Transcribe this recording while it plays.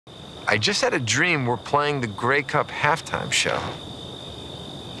I just had a dream we're playing the Grey Cup halftime show.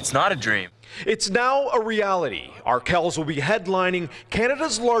 It's not a dream. It's now a reality. Arkells will be headlining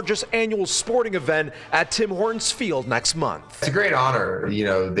Canada's largest annual sporting event at Tim Hortons Field next month. It's a great honor. You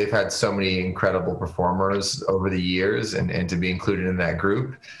know, they've had so many incredible performers over the years, and to be included in that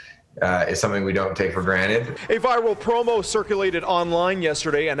group is something we don't take for granted. A viral promo circulated online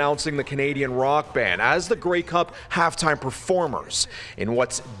yesterday announcing the Canadian rock band as the Grey Cup halftime performers. In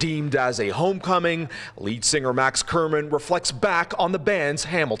what's deemed as a homecoming, lead singer Max Kerman reflects back on the band's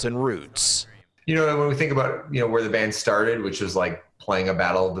Hamilton roots. You know, when we think about, you know, where the band started, which was like playing a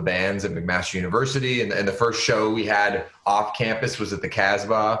battle of the bands at McMaster University, and the first show we had off campus was at the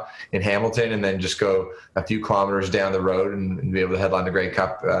Casbah in Hamilton, and then just go a few kilometers down the road and be able to headline the Grey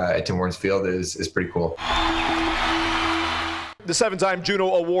Cup at Tim Hortons Field is pretty cool. The 7-time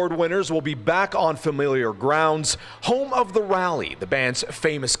Juno Award winners will be back on familiar grounds, home of the Rally, the band's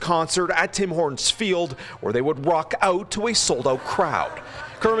famous concert at Tim Hortons Field, where they would rock out to a sold-out crowd.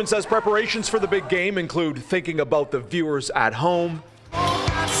 Kerman says preparations for the big game include thinking about the viewers at home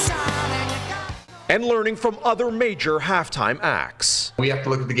and learning from other major halftime acts. We have to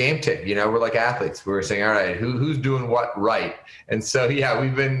look at the game tape. You know, we're like athletes. We're saying, all right, who's doing what right? And so, yeah,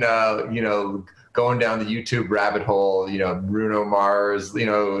 we've been, you know, going down the YouTube rabbit hole. You know, Bruno Mars, you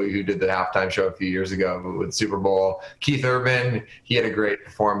know, who did the halftime show a few years ago with Super Bowl. Keith Urban, he had a great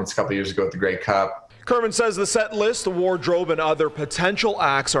performance a couple years ago at the Grey Cup. Kerman says the set list, the wardrobe, and other potential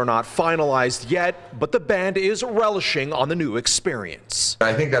acts are not finalized yet, but the band is relishing on the new experience.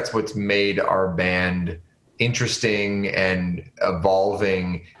 I think that's what's made our band interesting and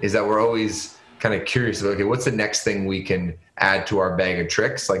evolving, is that we're always kind of curious about, okay, what's the next thing we can add to our bag of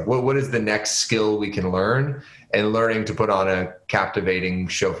tricks? Like, what is the next skill we can learn? And learning to put on a captivating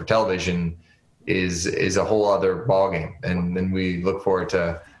show for television is a whole other ballgame. And we look forward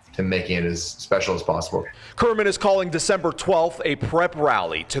to making it as special as possible. Kerman is calling December 12th a prep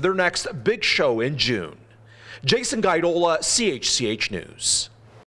rally to their next big show in June. Jason Gaidola, CHCH News.